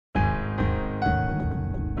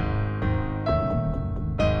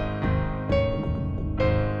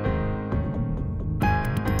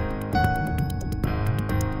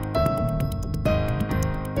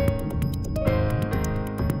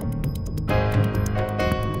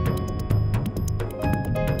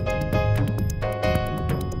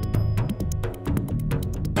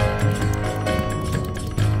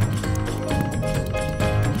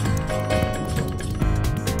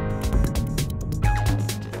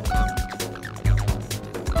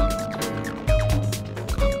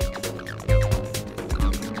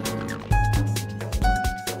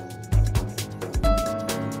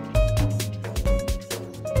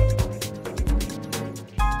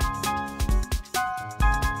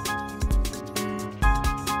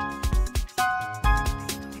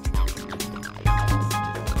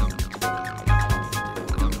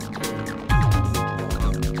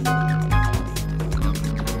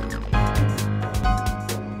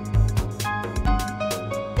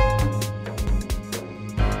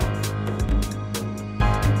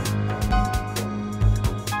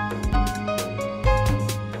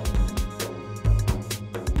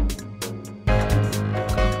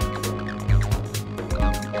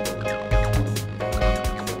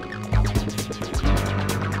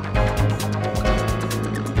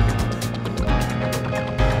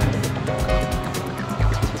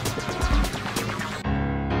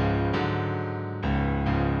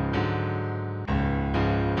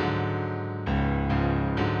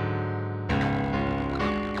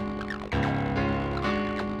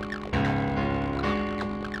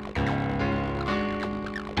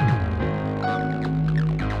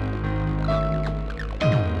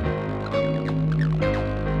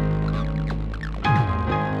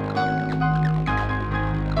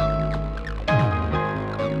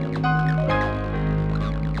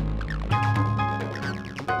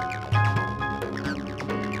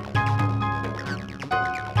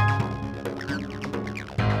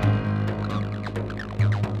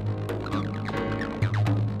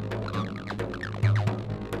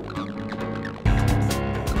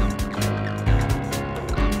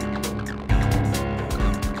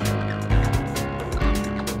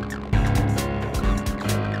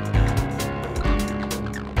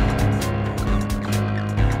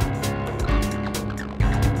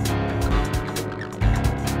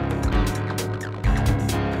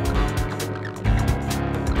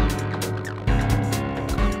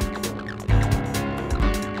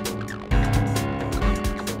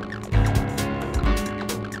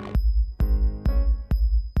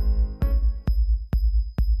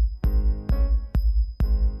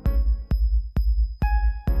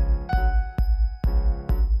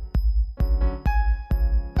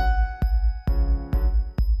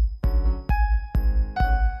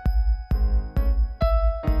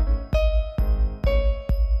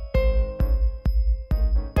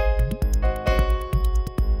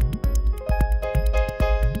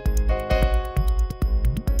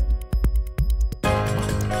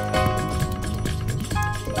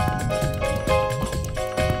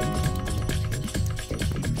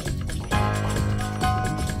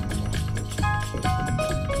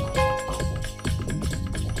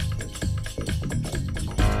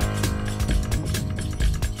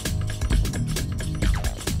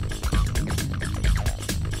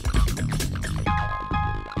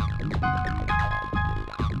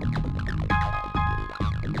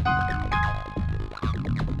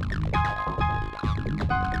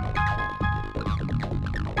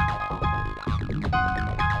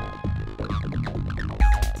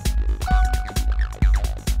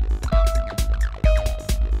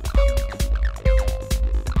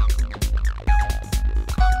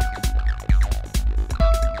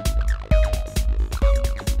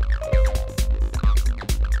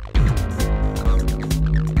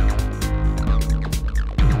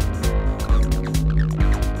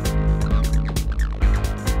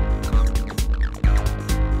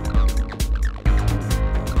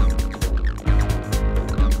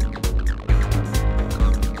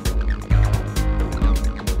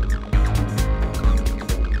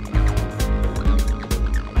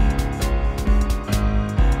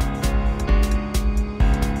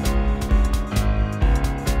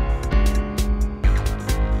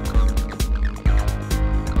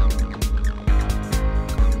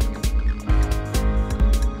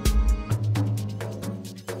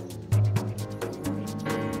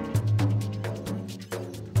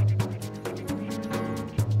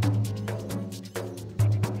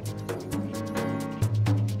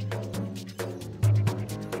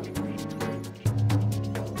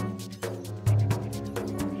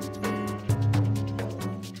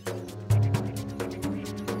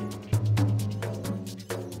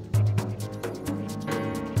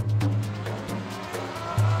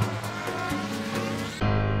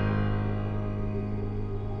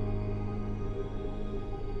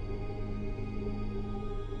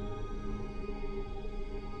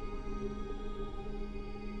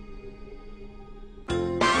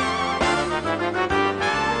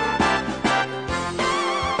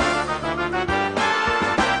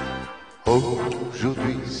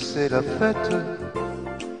la fête,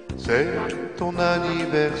 c'est ton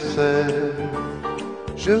anniversaire.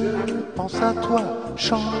 Je pense à toi,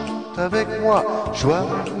 chante avec moi,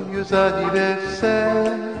 joyeux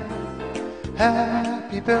anniversaire.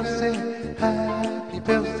 Happy birthday, happy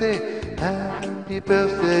birthday, happy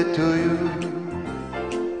birthday to you.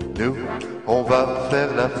 Nous, on va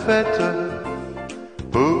faire la fête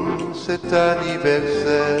pour cet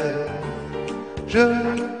anniversaire. Je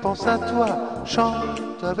pense à toi, chante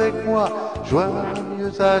avec moi,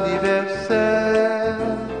 joyeux anniversaire.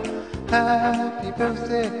 Happy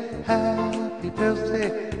birthday, happy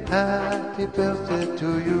birthday, happy birthday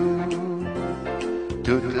to you.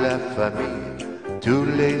 Toute la famille, tous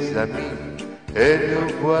les amis, et nous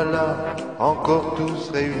voilà encore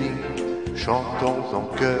tous réunis. Chantons en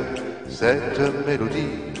chœur cette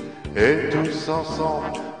mélodie, et tous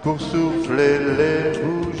ensemble pour souffler les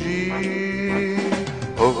bougies.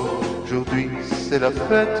 Aujourd'hui c'est la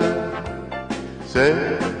fête, c'est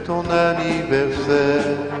ton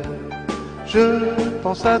anniversaire. Je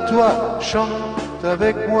pense à toi, chante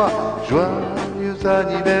avec moi, joyeux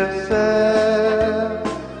anniversaire.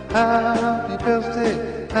 Happy birthday,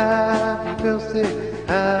 happy birthday,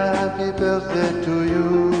 happy birthday to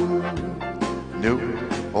you. Nous,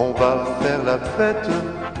 on va faire la fête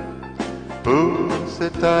pour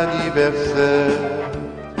cet anniversaire.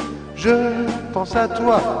 Je pense à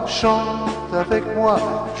toi, chante avec moi,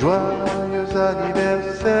 joyeux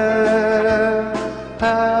anniversaire.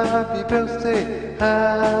 Happy birthday,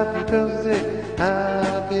 happy birthday,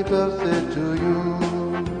 happy birthday to you.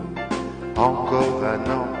 Encore un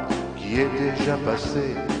an qui est déjà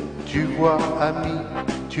passé, tu vois ami,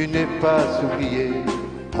 tu n'es pas oublié.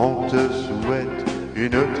 On te souhaite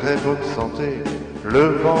une très bonne santé,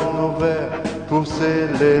 levant nos verres pour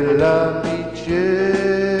sceller l'amitié.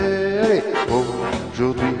 Allez,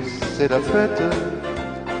 aujourd'hui c'est la fête,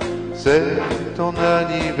 c'est ton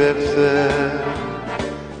anniversaire.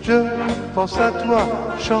 Je pense à toi,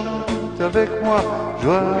 chante avec moi,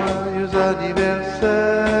 joyeux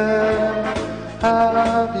anniversaire.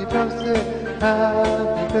 Happy birthday,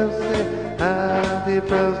 happy birthday, happy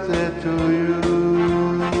birthday